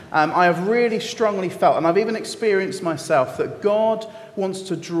I have really strongly felt, and I've even experienced myself, that God wants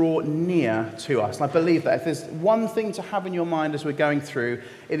to draw near to us. And I believe that if there's one thing to have in your mind as we're going through,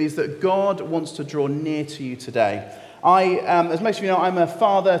 it is that God wants to draw near to you today. As most of you know, I'm a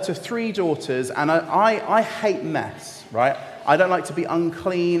father to 3 daughters, and I hate mess, right? I don't like to be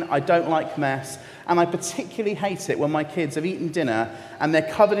unclean. I don't like mess. And I particularly hate it when my kids have eaten dinner and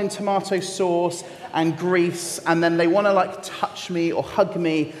they're covered in tomato sauce and grease, and then they want to touch me or hug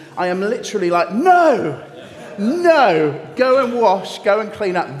me. I am literally like, no, go and wash, go and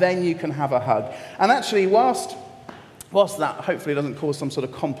clean up, then you can have a hug. And actually, whilst that hopefully doesn't cause some sort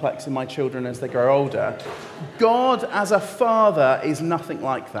of complex in my children as they grow older, God as a father is nothing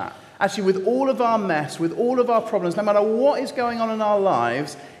like that. Actually, with all of our mess, with all of our problems, no matter what is going on in our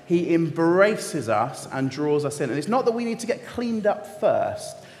lives, he embraces us and draws us in. And it's not that we need to get cleaned up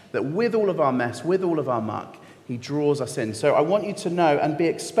first, that with all of our mess, with all of our muck, he draws us in. So I want you to know and be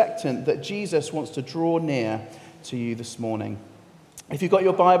expectant that Jesus wants to draw near to you this morning. If you've got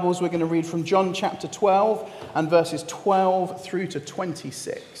your Bibles, we're going to read from John chapter 12 and verses 12 through to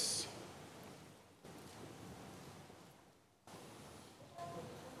 26.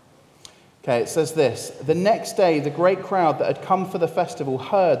 Okay, it says this: "The next day, the great crowd that had come for the festival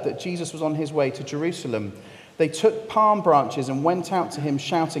heard that Jesus was on his way to Jerusalem. They took palm branches and went out to him,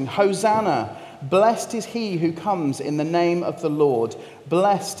 shouting, 'Hosanna! Blessed is he who comes in the name of the Lord.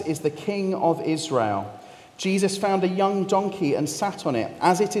 Blessed is the King of Israel.' Jesus found a young donkey and sat on it,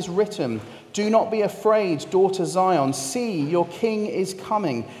 as it is written, 'Do not be afraid, daughter Zion. See, your king is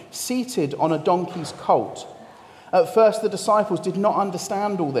coming, seated on a donkey's colt.' At first, the disciples did not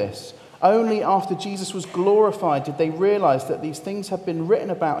understand all this. Only after Jesus was glorified did they realize that these things have been written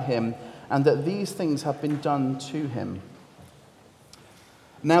about him and that these things have been done to him.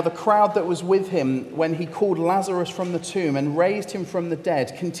 Now the crowd that was with him when he called Lazarus from the tomb and raised him from the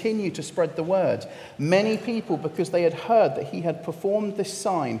dead continued to spread the word. Many people, because they had heard that he had performed this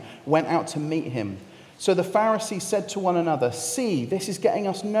sign, went out to meet him. So the Pharisees said to one another, 'See, this is getting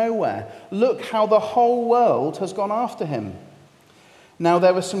us nowhere. Look how the whole world has gone after him.' Now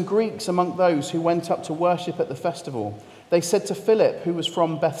there were some Greeks among those who went up to worship at the festival. They said to Philip, who was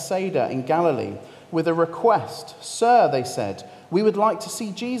from Bethsaida in Galilee, with a request, 'Sir,' they said, 'we would like to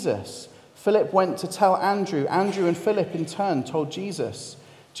see Jesus.' Philip went to tell Andrew. Andrew and Philip in turn told Jesus.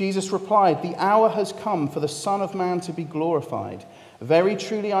 Jesus replied, 'The hour has come for the Son of Man to be glorified. Very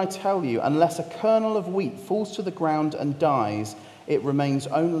truly I tell you, unless a kernel of wheat falls to the ground and dies, it remains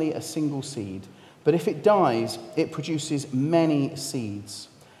only a single seed. But if it dies, it produces many seeds.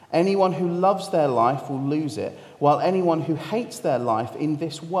 Anyone who loves their life will lose it, while anyone who hates their life in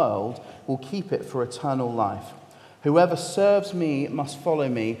this world will keep it for eternal life. Whoever serves me must follow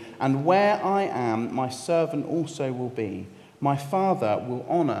me, and where I am, my servant also will be. My Father will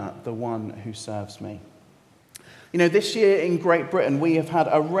honor the one who serves me.'" You know, this year in Great Britain, we have had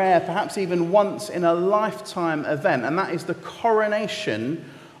a rare, perhaps even once in a lifetime event, and that is the coronation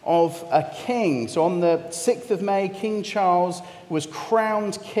of a king. So on the 6th of May, King Charles was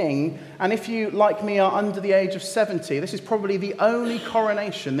crowned king. And if you, like me, are under the age of 70, this is probably the only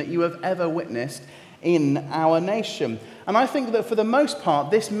coronation that you have ever witnessed in our nation. And I think that for the most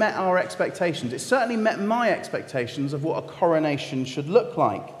part, this met our expectations. It certainly met my expectations of what a coronation should look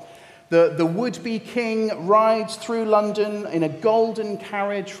like. The would-be king rides through London in a golden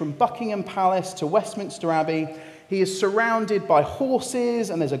carriage from Buckingham Palace to Westminster Abbey. He is surrounded by horses,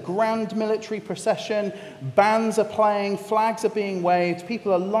 and there's a grand military procession. Bands are playing, flags are being waved.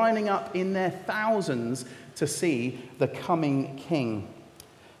 People are lining up in their thousands to see the coming king.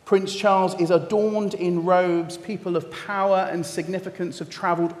 Prince Charles is adorned in robes. People of power and significance have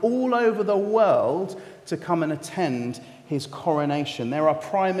travelled all over the world to come and attend his coronation. There are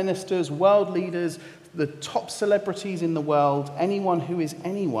prime ministers, world leaders, the top celebrities in the world. Anyone who is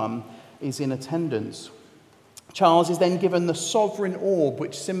anyone is in attendance. Charles is then given the sovereign orb,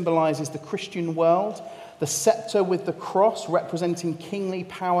 which symbolises the Christian world, the sceptre with the cross representing kingly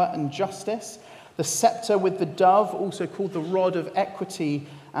power and justice, the sceptre with the dove, also called the rod of equity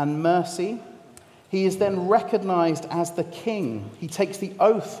and mercy. He is then recognised as the king. He takes the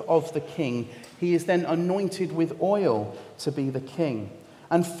oath of the king. He is then anointed with oil to be the king.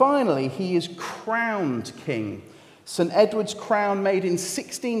 And finally, he is crowned king. St. Edward's crown, made in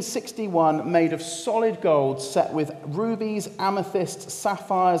 1661, made of solid gold, set with rubies, amethysts,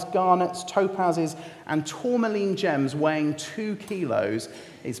 sapphires, garnets, topazes, and tourmaline gems weighing 2 kilos,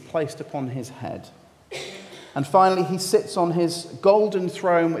 is placed upon his head. And finally, he sits on his golden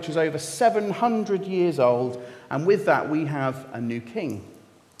throne, which is over 700 years old, and with that we have a new king.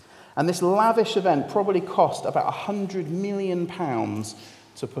 And this lavish event probably cost about £100 million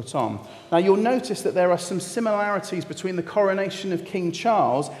to put on. Now you'll notice that there are some similarities between the coronation of King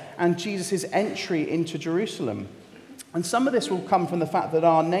Charles and Jesus' entry into Jerusalem. And some of this will come from the fact that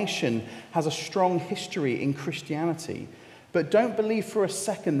our nation has a strong history in Christianity. But don't believe for a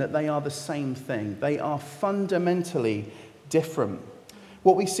second that they are the same thing. They are fundamentally different.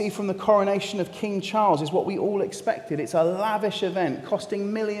 What we see from the coronation of King Charles is what we all expected. It's a lavish event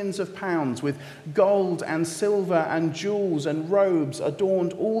costing millions of pounds with gold and silver and jewels and robes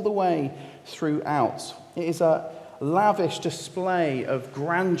adorned all the way throughout. It is a lavish display of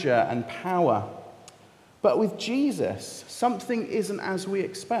grandeur and power. But with Jesus, something isn't as we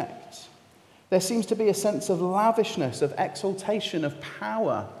expect. There seems to be a sense of lavishness, of exaltation, of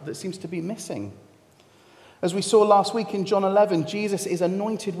power that seems to be missing. As we saw last week in John 11, Jesus is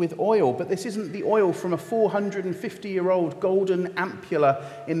anointed with oil, but this isn't the oil from a 450-year-old golden ampulla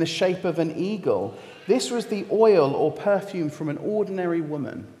in the shape of an eagle. This was the oil or perfume from an ordinary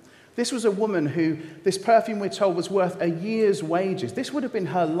woman. This was a woman who, this perfume we're told, was worth a year's wages. This would have been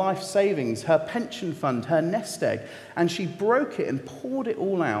her life savings, her pension fund, her nest egg. And she broke it and poured it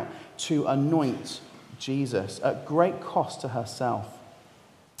all out to anoint Jesus at great cost to herself.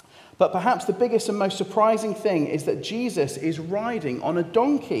 But perhaps the biggest and most surprising thing is that Jesus is riding on a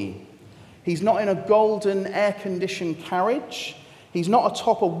donkey. He's not in a golden air-conditioned carriage. He's not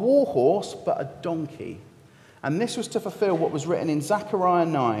atop a war horse, but a donkey. And this was to fulfill what was written in Zechariah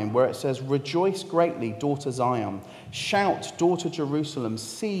 9, where it says, "Rejoice greatly, daughter Zion. Shout, daughter Jerusalem.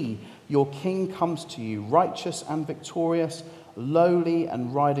 See, your king comes to you, righteous and victorious, lowly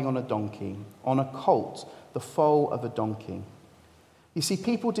and riding on a donkey, on a colt, the foal of a donkey." You see,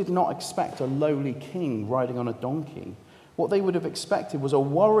 people did not expect a lowly king riding on a donkey. What they would have expected was a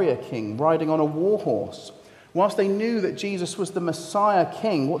warrior king riding on a war horse. Whilst they knew that Jesus was the Messiah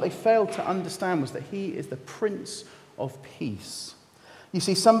king, what they failed to understand was that he is the Prince of Peace. You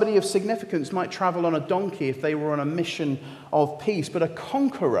see, somebody of significance might travel on a donkey if they were on a mission of peace, but a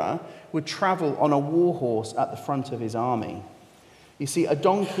conqueror would travel on a war horse at the front of his army. You see, a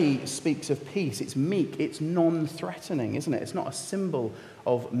donkey speaks of peace. It's meek, it's non-threatening, isn't it? It's not a symbol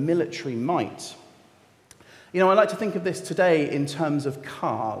of military might. You know, I like to think of this today in terms of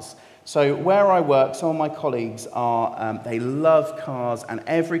cars. So where I work, some of my colleagues they love cars, and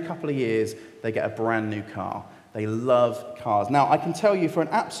every couple of years they get a brand new car. They love cars. Now, I can tell you for an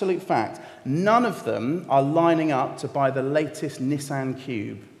absolute fact, none of them are lining up to buy the latest Nissan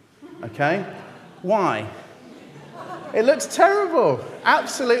Cube. Okay? Why? It looks terrible,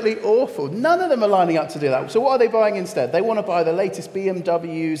 absolutely awful. None of them are lining up to do that. So what are they buying instead? They want to buy the latest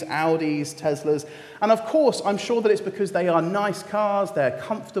BMWs, Audis, Teslas. And of course, I'm sure that it's because they are nice cars, they're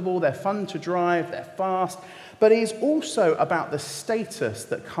comfortable, they're fun to drive, they're fast. But it is also about the status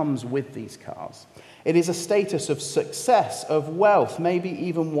that comes with these cars. It is a status of success, of wealth, maybe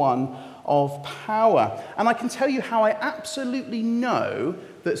even one of power. And I can tell you how I absolutely know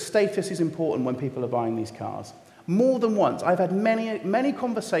that status is important when people are buying these cars. More than once, I've had many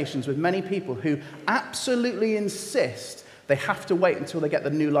conversations with many people who absolutely insist they have to wait until they get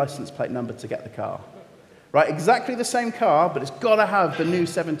the new license plate number to get the car. Right? Exactly the same car, but it's got to have the new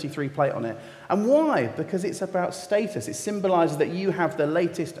 73 plate on it. And why? Because it's about status. It symbolizes that you have the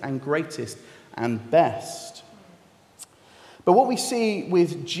latest and greatest and best. But what we see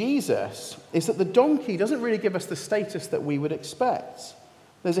with Jesus is that the donkey doesn't really give us the status that we would expect.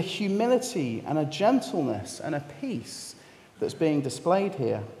 There's a humility and a gentleness and a peace that's being displayed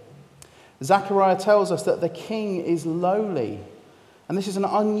here. Zechariah tells us that the king is lowly. And this is an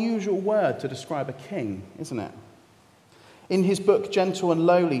unusual word to describe a king, isn't it? In his book, Gentle and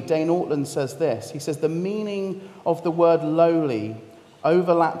Lowly, Dane Ortland says this. He says, the meaning of the word lowly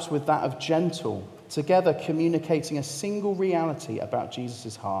overlaps with that of gentle, together communicating a single reality about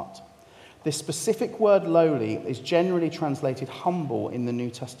Jesus' heart. This specific word lowly is generally translated humble in the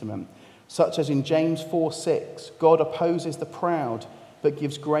New Testament, such as in James 4:6, God opposes the proud but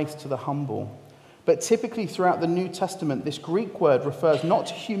gives grace to the humble. But typically throughout the New Testament, this Greek word refers not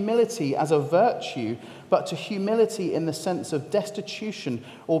to humility as a virtue, but to humility in the sense of destitution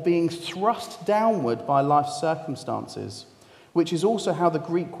or being thrust downward by life's circumstances, which is also how the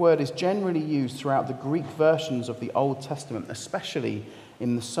Greek word is generally used throughout the Greek versions of the Old Testament, especially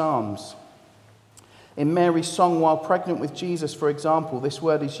in the Psalms. In Mary's song While Pregnant with Jesus, for example, this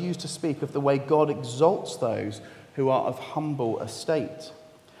word is used to speak of the way God exalts those who are of humble estate.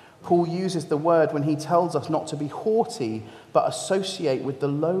 Paul uses the word when he tells us not to be haughty, but associate with the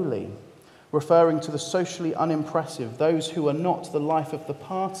lowly, referring to the socially unimpressive, those who are not the life of the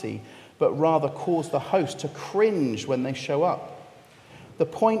party, but rather cause the host to cringe when they show up. The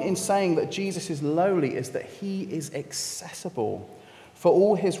point in saying that Jesus is lowly is that he is accessible. For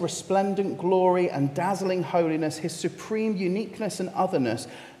all his resplendent glory and dazzling holiness, his supreme uniqueness and otherness,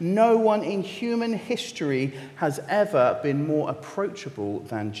 no one in human history has ever been more approachable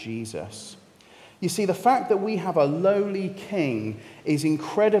than Jesus. You see, the fact that we have a lowly king is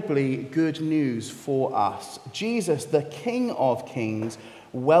incredibly good news for us. Jesus, the King of Kings,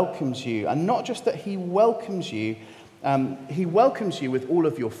 welcomes you. And not just that he welcomes you with all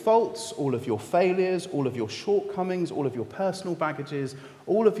of your faults, all of your failures, all of your shortcomings, all of your personal baggages,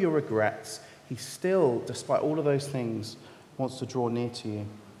 all of your regrets. He still, despite all of those things, wants to draw near to you.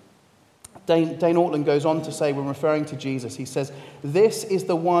 Dane Ortland goes on to say, when referring to Jesus, he says, "This is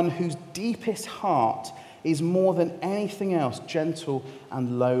the one whose deepest heart is more than anything else gentle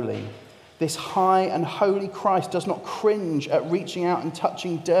and lowly. This high and holy Christ does not cringe at reaching out and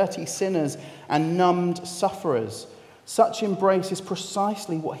touching dirty sinners and numbed sufferers. Such embrace is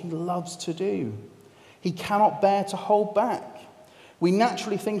precisely what he loves to do. He cannot bear to hold back. We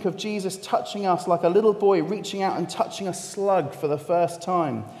naturally think of Jesus touching us like a little boy reaching out and touching a slug for the first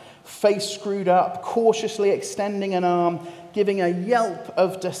time, face screwed up, cautiously extending an arm, giving a yelp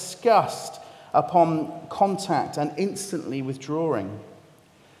of disgust upon contact and instantly withdrawing.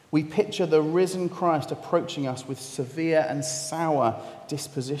 We picture the risen Christ approaching us with severe and sour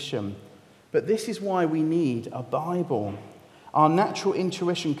disposition. But this is why we need a Bible. Our natural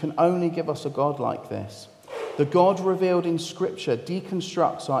intuition can only give us a God like this. The God revealed in Scripture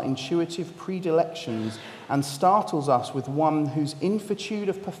deconstructs our intuitive predilections and startles us with one whose infinitude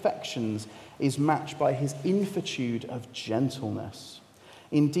of perfections is matched by his infinitude of gentleness.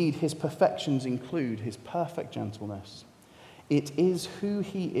 Indeed, his perfections include his perfect gentleness. It is who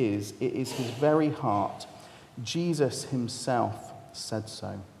he is. It is his very heart. Jesus himself said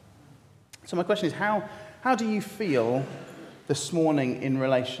so. So my question is, how do you feel this morning in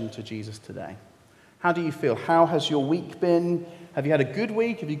relation to Jesus today? How do you feel? How has your week been? Have you had a good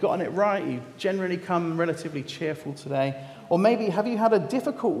week? Have you gotten it right? You've generally come relatively cheerful today. Or maybe have you had a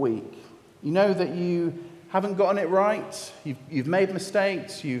difficult week? You know that you haven't gotten it right. You've made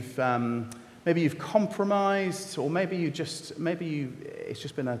mistakes. Maybe you've compromised, or it's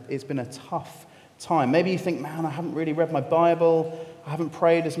been a tough time. Maybe you think, man, I haven't really read my Bible. I haven't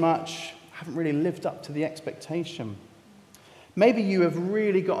prayed as much. I haven't really lived up to the expectation. Maybe you have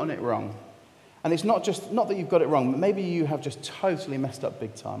really gotten it wrong. And it's not that you've got it wrong, but maybe you have just totally messed up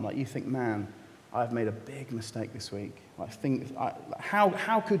big time. Like you think, man, I've made a big mistake this week.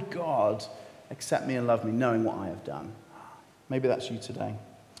 How could God accept me and love me knowing what I have done? Maybe that's you today.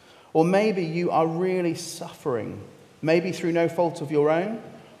 Or maybe you are really suffering, maybe through no fault of your own,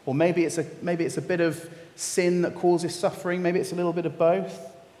 or maybe it's a bit of sin that causes suffering. Maybe it's a little bit of both.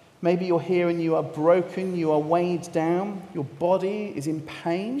 Maybe you're here and you are broken, you are weighed down, your body is in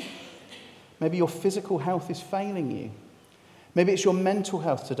pain. Maybe your physical health is failing you. Maybe it's your mental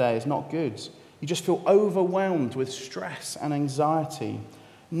health today is not good. You just feel overwhelmed with stress and anxiety.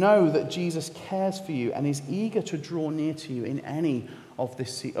 Know that Jesus cares for you and is eager to draw near to you in any of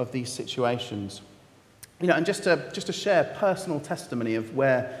these situations. And just to share personal testimony of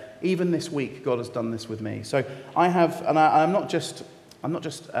where even this week God has done this with me. So I have, and I'm not just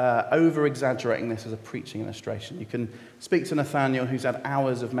over-exaggerating this as a preaching illustration. You can speak to Nathaniel, who's had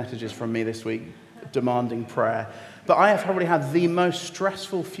hours of messages from me this week demanding prayer. But I have probably had the most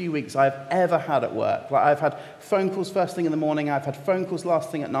stressful few weeks I've ever had at work. Like I've had phone calls first thing in the morning. I've had phone calls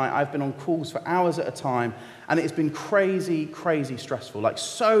last thing at night. I've been on calls for hours at a time. And it's been crazy, crazy stressful. Like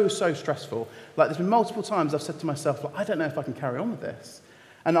so stressful. Like there's been multiple times I've said to myself, I don't know if I can carry on with this.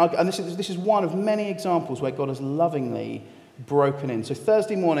 And this is one of many examples where God has lovingly broken in. So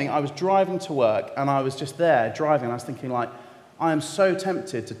Thursday morning, I was driving to work, and I was just there driving, and I was thinking, I am so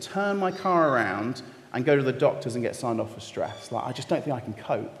tempted to turn my car around and go to the doctors and get signed off for stress. I just don't think I can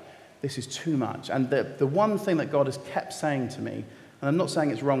cope. This is too much. And the one thing that God has kept saying to me, and I'm not saying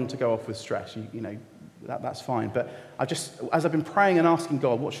it's wrong to go off with stress, that's fine, but as I've been praying and asking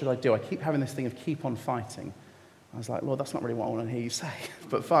God, what should I do? I keep having this thing of keep on fighting. I was like, Lord, that's not really what I want to hear you say,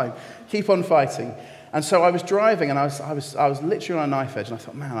 but fine, keep on fighting. And so I was driving, and I was literally on a knife edge, and I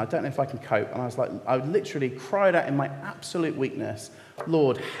thought, man, I don't know if I can cope. And I literally cried out in my absolute weakness,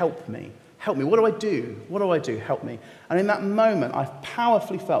 Lord, help me. Help me. What do I do? What do I do? Help me. And in that moment, I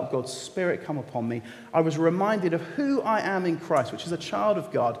powerfully felt God's Spirit come upon me. I was reminded of who I am in Christ, which is a child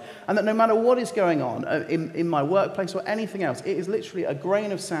of God, and that no matter what is going on in my workplace or anything else, it is literally a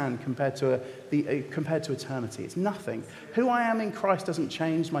grain of sand compared to eternity. It's nothing. Who I am in Christ doesn't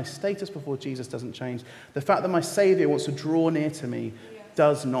change. My status before Jesus doesn't change. The fact that my Savior wants to draw near to me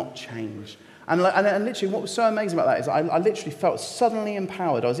does not change. And literally, what was so amazing about that is I literally felt suddenly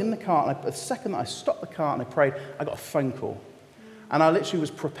empowered. I was in the car, and the second that I stopped the car and I prayed, I got a phone call. And I literally was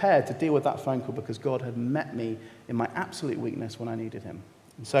prepared to deal with that phone call because God had met me in my absolute weakness when I needed him.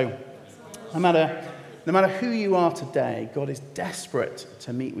 And so no matter who you are today, God is desperate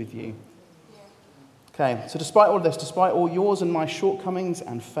to meet with you. Okay, so despite all of this, despite all yours and my shortcomings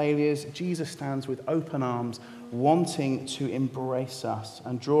and failures, Jesus stands with open arms, wanting to embrace us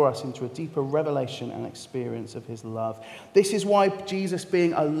and draw us into a deeper revelation and experience of his love. This is why Jesus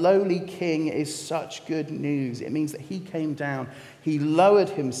being a lowly king is such good news. It means that he came down, he lowered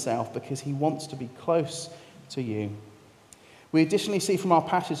himself because he wants to be close to you. We additionally see from our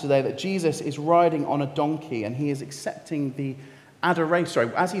passage today that Jesus is riding on a donkey and he is accepting the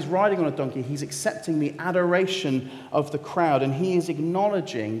adoration. As he's riding on a donkey, he's accepting the adoration of the crowd, and he is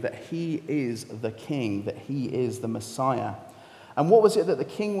acknowledging that he is the king, that he is the Messiah. And what was it that the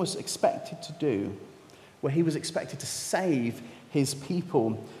king was expected to do? Well, he was expected to save his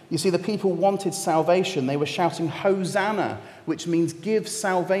people. You see, the people wanted salvation. They were shouting, "Hosanna," which means give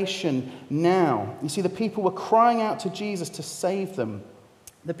salvation now. You see, the people were crying out to Jesus to save them.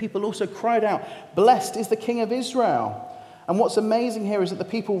 The people also cried out, "Blessed is the King of Israel." And what's amazing here is that the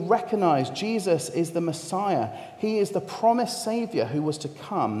people recognize Jesus is the Messiah. He is the promised Savior who was to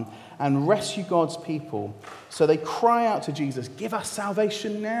come and rescue God's people. So they cry out to Jesus, "Give us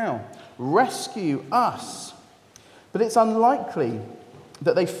salvation now. Rescue us." But it's unlikely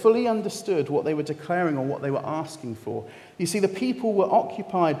that they fully understood what they were declaring or what they were asking for. You see, the people were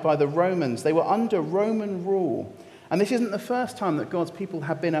occupied by the Romans. They were under Roman rule. And this isn't the first time that God's people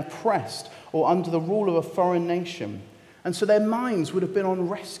have been oppressed or under the rule of a foreign nation. And so their minds would have been on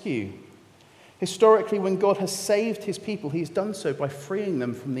rescue. Historically, when God has saved his people, he's done so by freeing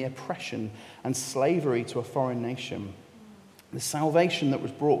them from the oppression and slavery to a foreign nation. The salvation that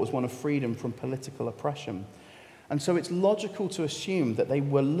was brought was one of freedom from political oppression. And so it's logical to assume that they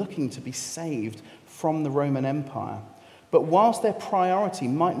were looking to be saved from the Roman Empire. But whilst their priority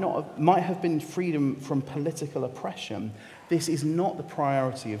might have been freedom from political oppression, this is not the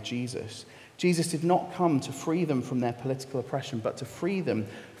priority of Jesus. Jesus did not come to free them from their political oppression, but to free them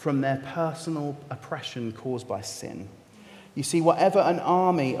from their personal oppression caused by sin. You see, whatever an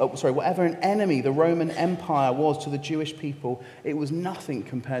enemy the Roman Empire was to the Jewish people, it was nothing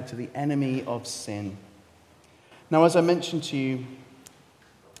compared to the enemy of sin. Now, as I mentioned to you,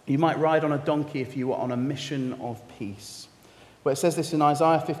 you might ride on a donkey if you were on a mission of peace. But it says this in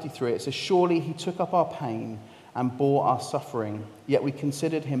Isaiah 53, it says, "Surely he took up our pain and bore our suffering, yet we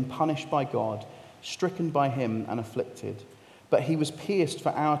considered him punished by God, stricken by him and afflicted. But he was pierced for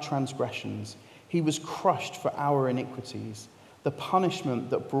our transgressions, he was crushed for our iniquities. The punishment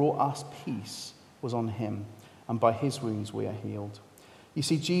that brought us peace was on him, and by his wounds we are healed." You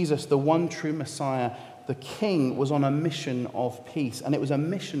see, Jesus, the one true Messiah, the King, was on a mission of peace, and it was a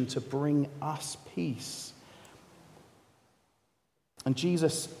mission to bring us peace. And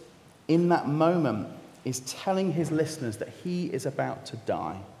Jesus, in that moment, is telling his listeners that he is about to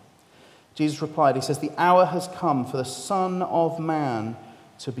die. Jesus replied, he says, "The hour has come for the Son of Man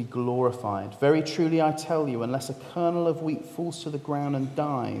to be glorified. Very truly I tell you, unless a kernel of wheat falls to the ground and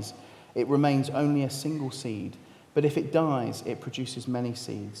dies, it remains only a single seed. But if it dies, it produces many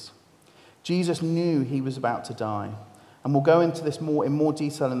seeds." Jesus knew he was about to die. And we'll go into this in more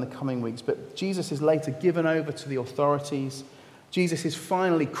detail in the coming weeks. But Jesus is later given over to the authorities. Jesus is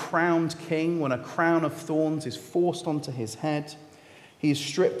finally crowned king when a crown of thorns is forced onto his head. He is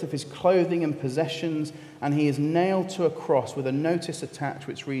stripped of his clothing and possessions, and he is nailed to a cross with a notice attached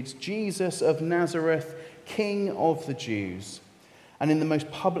which reads, "Jesus of Nazareth, King of the Jews." And in the most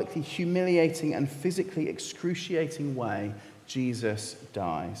publicly humiliating and physically excruciating way, Jesus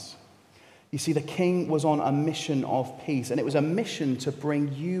dies. You see, the king was on a mission of peace, and it was a mission to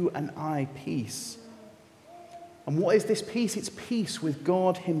bring you and I peace. And what is this peace? It's peace with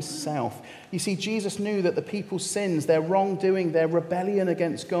God himself. You see, Jesus knew that the people's sins, their wrongdoing, their rebellion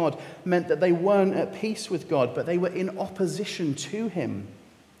against God meant that they weren't at peace with God, but they were in opposition to him.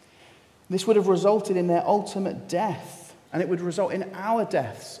 This would have resulted in their ultimate death, and it would result in our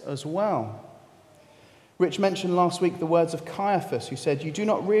deaths as well. Rich mentioned last week the words of Caiaphas, who said, "You do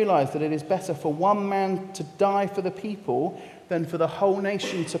not realize that it is better for one man to die for the people than for the whole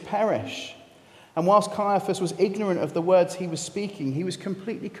nation to perish." And whilst Caiaphas was ignorant of the words he was speaking, he was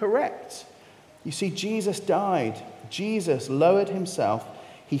completely correct. You see, Jesus died. Jesus lowered himself.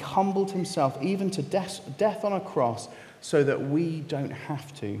 He humbled himself even to death on a cross so that we don't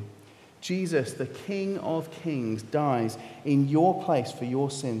have to. Jesus, the King of Kings, dies in your place for your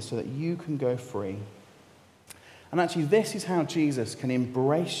sins so that you can go free. And actually, this is how Jesus can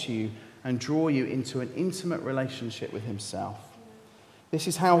embrace you and draw you into an intimate relationship with himself. This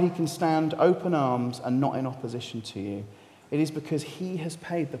is how he can stand open arms and not in opposition to you. It is because he has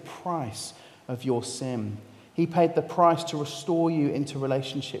paid the price of your sin. He paid the price to restore you into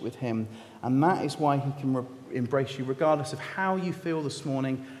relationship with him. And that is why he can embrace you regardless of how you feel this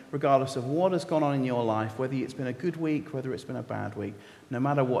morning, regardless of what has gone on in your life, whether it's been a good week, whether it's been a bad week. No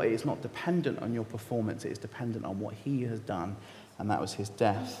matter what, it is not dependent on your performance. It is dependent on what he has done. And that was his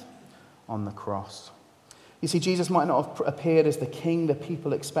death on the cross. You see, Jesus might not have appeared as the king the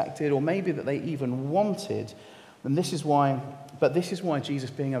people expected, or maybe that they even wanted. And this is why Jesus,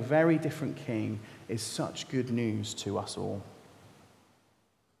 being a very different king, is such good news to us all.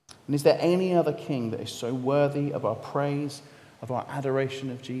 And is there any other king that is so worthy of our praise, of our adoration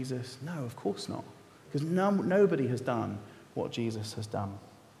of Jesus? No, of course not. Because nobody has done what Jesus has done.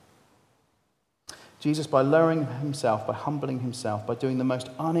 Jesus, by lowering himself, by humbling himself, by doing the most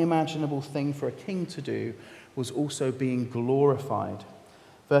unimaginable thing for a king to do, was also being glorified.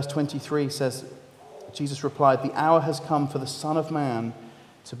 Verse 23 says, Jesus replied, "The hour has come for the Son of Man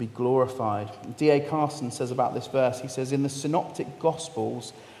to be glorified." D.A. Carson says about this verse, he says, "In the Synoptic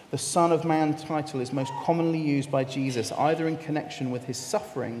Gospels, the Son of Man title is most commonly used by Jesus, either in connection with his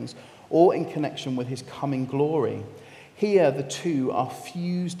sufferings or in connection with his coming glory. Here, the two are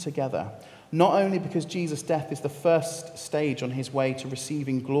fused together, not only because Jesus' death is the first stage on his way to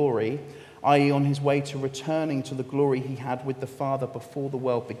receiving glory, i.e. on his way to returning to the glory he had with the Father before the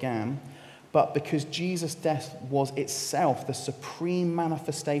world began, but because Jesus' death was itself the supreme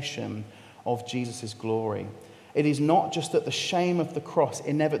manifestation of Jesus' glory. It is not just that the shame of the cross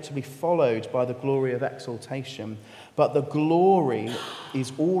inevitably followed by the glory of exaltation, but the glory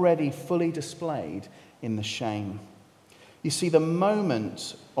is already fully displayed in the shame. You see, the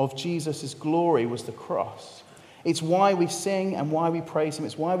moment of Jesus' glory was the cross. It's why we sing and why we praise him.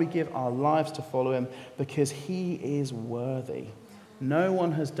 It's why we give our lives to follow him, because he is worthy. No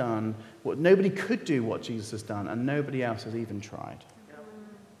one has done nobody could do what Jesus has done, and nobody else has even tried.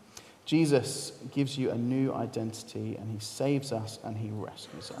 Jesus gives you a new identity, and he saves us and he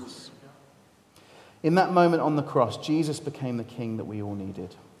rescues us. In that moment on the cross, Jesus became the king that we all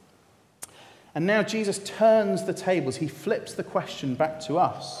needed. And now Jesus turns the tables. He flips the question back to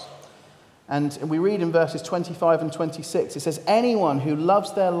us. And we read in verses 25 and 26, it says, "Anyone who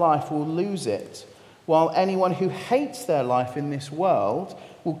loves their life will lose it, while anyone who hates their life in this world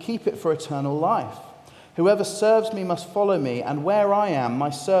will keep it for eternal life. Whoever serves me must follow me, and where I am, my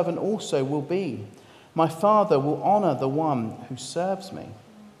servant also will be. My Father will honor the one who serves me."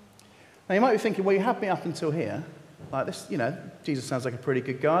 Now you might be thinking, well, you have me up until here. Like this, Jesus sounds like a pretty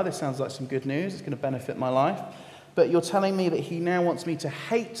good guy. This sounds like some good news. It's going to benefit my life. But you're telling me that he now wants me to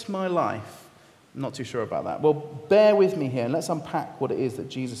hate my life. I'm not too sure about that. Well, bear with me here, and let's unpack what it is that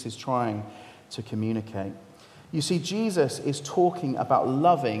Jesus is trying to communicate. You see, Jesus is talking about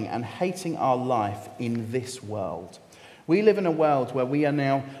loving and hating our life in this world. We live in a world where we are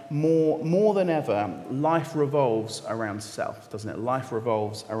now more than ever, life revolves around self, doesn't it? Life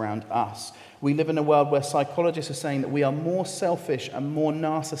revolves around us. We live in a world where psychologists are saying that we are more selfish and more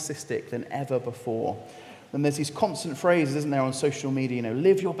narcissistic than ever before. And there's these constant phrases, isn't there, on social media,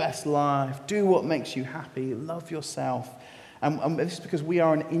 live your best life, do what makes you happy, love yourself. And this is because we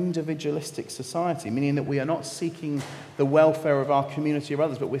are an individualistic society, meaning that we are not seeking the welfare of our community or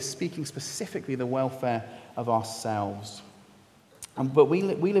others, but we're speaking specifically the welfare of ourselves. But we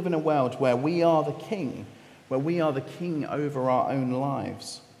live in a world where we are the king, over our own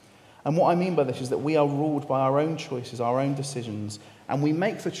lives. And what I mean by this is that we are ruled by our own choices, our own decisions, and we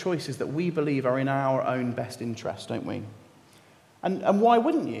make the choices that we believe are in our own best interest, don't we? And why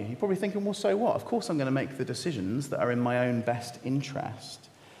wouldn't you? You're probably thinking, well, so what? Of course I'm going to make the decisions that are in my own best interest.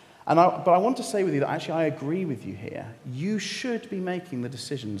 But I want to say with you that actually I agree with you here. You should be making the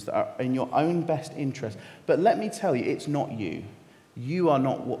decisions that are in your own best interest. But let me tell you, it's not you. You are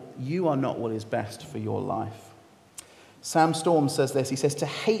not what is best for your life. Sam Storm says this. He says, "To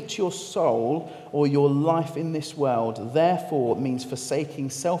hate your soul or your life in this world, therefore, means forsaking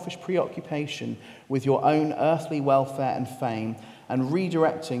selfish preoccupation with your own earthly welfare and fame and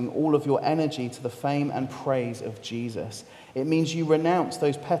redirecting all of your energy to the fame and praise of Jesus. It means you renounce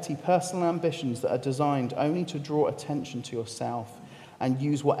those petty personal ambitions that are designed only to draw attention to yourself and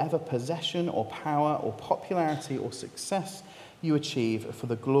use whatever possession or power or popularity or success you achieve for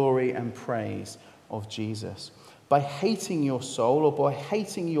the glory and praise of Jesus. By hating your soul or by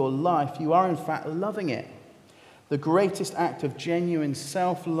hating your life, you are in fact loving it. The greatest act of genuine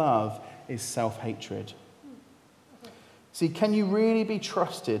self-love is self-hatred. See, can you really be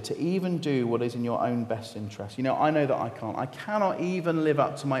trusted to even do what is in your own best interest? I know that I can't. I cannot even live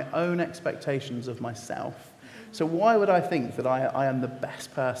up to my own expectations of myself. So why would I think that I am the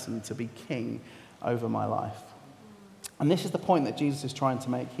best person to be king over my life? And this is the point that Jesus is trying to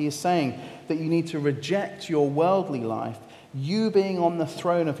make. He is saying that you need to reject your worldly life, you being on the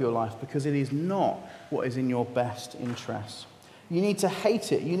throne of your life, because it is not what is in your best interest. You need to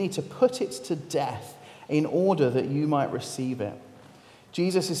hate it. You need to put it to death in order that you might receive it.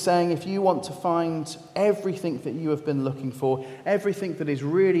 Jesus is saying if you want to find everything that you have been looking for, everything that is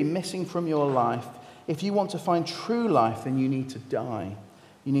really missing from your life, if you want to find true life, then you need to die.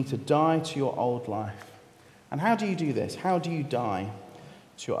 You need to die to your old life. And how do you do this? How do you die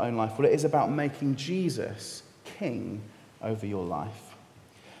to your own life? Well, it is about making Jesus king over your life.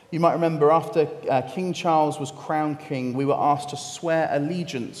 You might remember after King Charles was crowned king, we were asked to swear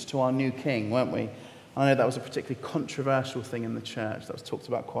allegiance to our new king, weren't we? I know that was a particularly controversial thing in the church. That was talked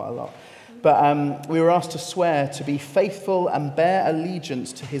about quite a lot. But we were asked to swear to be faithful and bear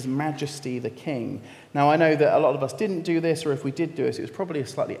allegiance to His Majesty the King. Now, I know that a lot of us didn't do this, or if we did do this, it was probably a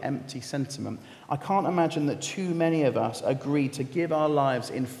slightly empty sentiment. I can't imagine that too many of us agreed to give our lives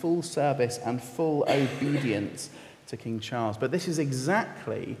in full service and full obedience to King Charles. But this is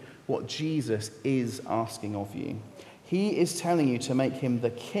exactly what Jesus is asking of you. He is telling you to make him the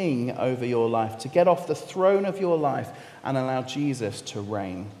king over your life, to get off the throne of your life and allow Jesus to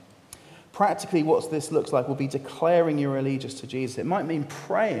reign. Practically, what this looks like will be declaring your allegiance to Jesus. It might mean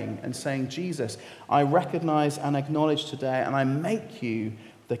praying and saying, Jesus, I recognize and acknowledge today, and I make you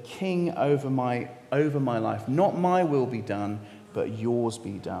the king over my life. Not my will be done, but yours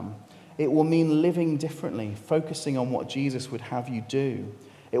be done. It will mean living differently, focusing on what Jesus would have you do.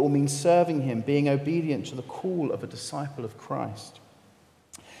 It will mean serving him, being obedient to the call of a disciple of Christ.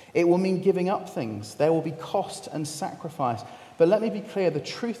 It will mean giving up things. There will be cost and sacrifice. But let me be clear, the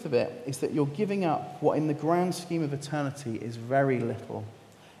truth of it is that you're giving up what in the grand scheme of eternity is very little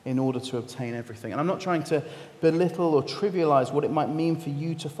in order to obtain everything. And I'm not trying to belittle or trivialize what it might mean for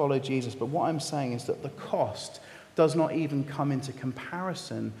you to follow Jesus, but what I'm saying is that the cost does not even come into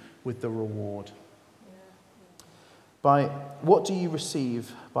comparison with the reward. By what do you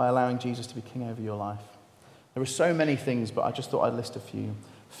receive by allowing Jesus to be king over your life? There are so many things, but I just thought I'd list a few.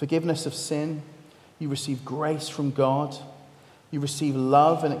 Forgiveness of sin. You receive grace from God. You receive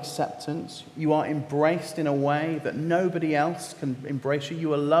love and acceptance. You are embraced in a way that nobody else can embrace you.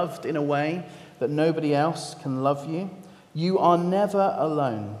 You are loved in a way that nobody else can love you. You are never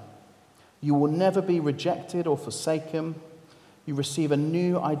alone. You will never be rejected or forsaken. You receive a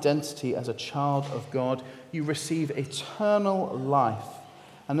new identity as a child of God. You receive eternal life.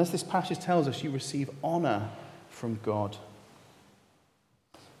 And as this passage tells us, you receive honor from God.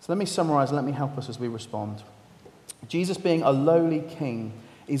 So let me summarize and let me help us as we respond. Jesus being a lowly king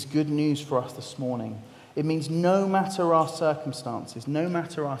is good news for us this morning. It means no matter our circumstances, no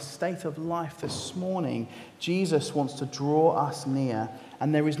matter our state of life this morning, Jesus wants to draw us near.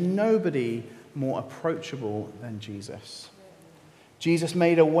 And there is nobody more approachable than Jesus. Jesus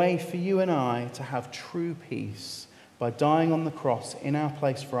made a way for you and I to have true peace by dying on the cross in our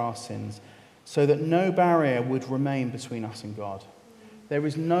place for our sins, so that no barrier would remain between us and God. There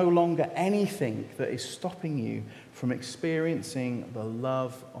is no longer anything that is stopping you from experiencing the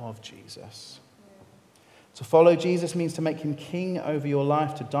love of Jesus. To follow Jesus means to make him king over your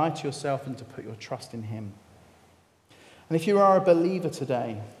life, to die to yourself and to put your trust in him. And if you are a believer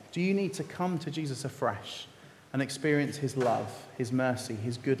today, do you need to come to Jesus afresh and experience his love, his mercy,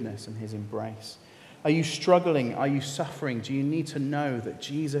 his goodness, and his embrace? Are you struggling? Are you suffering? Do you need to know that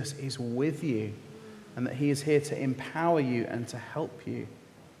Jesus is with you and that he is here to empower you and to help you?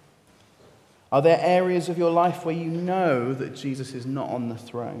 Are there areas of your life where you know that Jesus is not on the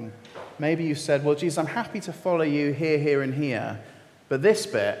throne? Maybe you said, well, Jesus, I'm happy to follow you here, here, and here, but this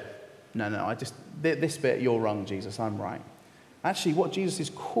bit, this bit, you're wrong, Jesus, I'm right. Actually, what Jesus is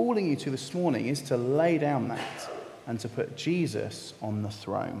calling you to this morning is to lay down that and to put Jesus on the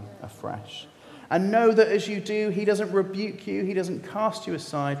throne afresh. And know that as you do, he doesn't rebuke you, he doesn't cast you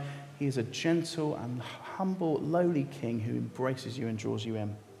aside. He is a gentle and humble, lowly king who embraces you and draws you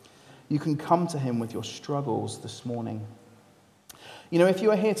in. You can come to him with your struggles this morning. You know, if you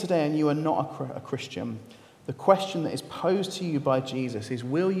are here today and you are not a Christian, the question that is posed to you by Jesus is,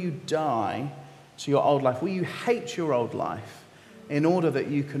 will you die to your old life? Will you hate your old life in order that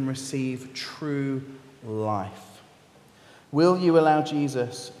you can receive true life? Will you allow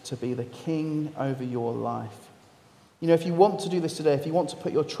Jesus to be the king over your life? You know, if you want to do this today, if you want to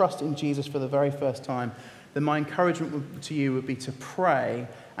put your trust in Jesus for the very first time, then my encouragement to you would be to pray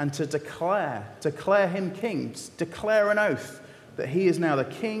and to declare him king, declare an oath that he is now the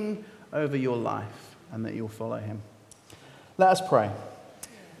king over your life and that you'll follow him. Let us pray.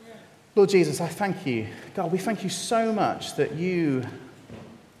 Lord Jesus, I thank you. God, we thank you so much that you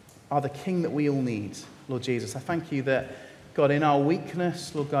are the king that we all need. Lord Jesus. I thank you that, God, in our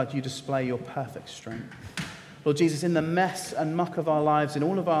weakness, Lord God, you display your perfect strength. Lord Jesus, in the mess and muck of our lives, in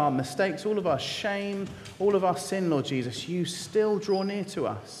all of our mistakes, all of our shame, all of our sin, Lord Jesus, you still draw near to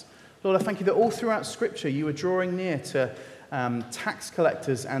us. Lord, I thank you that all throughout Scripture you are drawing near to tax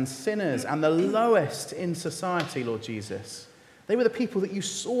collectors and sinners and the lowest in society, Lord Jesus. They were the people that you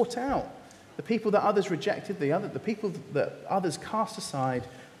sought out, the people that others rejected, the people that others cast aside.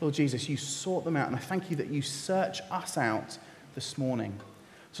 Lord Jesus, you sought them out, and I thank you that you search us out this morning.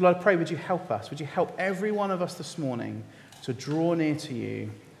 So Lord, I pray, would you help us? Would you help every one of us this morning to draw near to you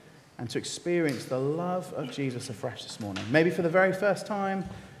and to experience the love of Jesus afresh this morning? Maybe for the very first time,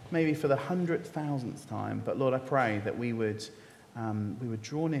 maybe for the 100,000th time. But Lord, I pray that we would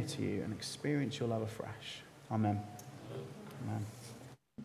draw near to you and experience your love afresh. Amen. Amen.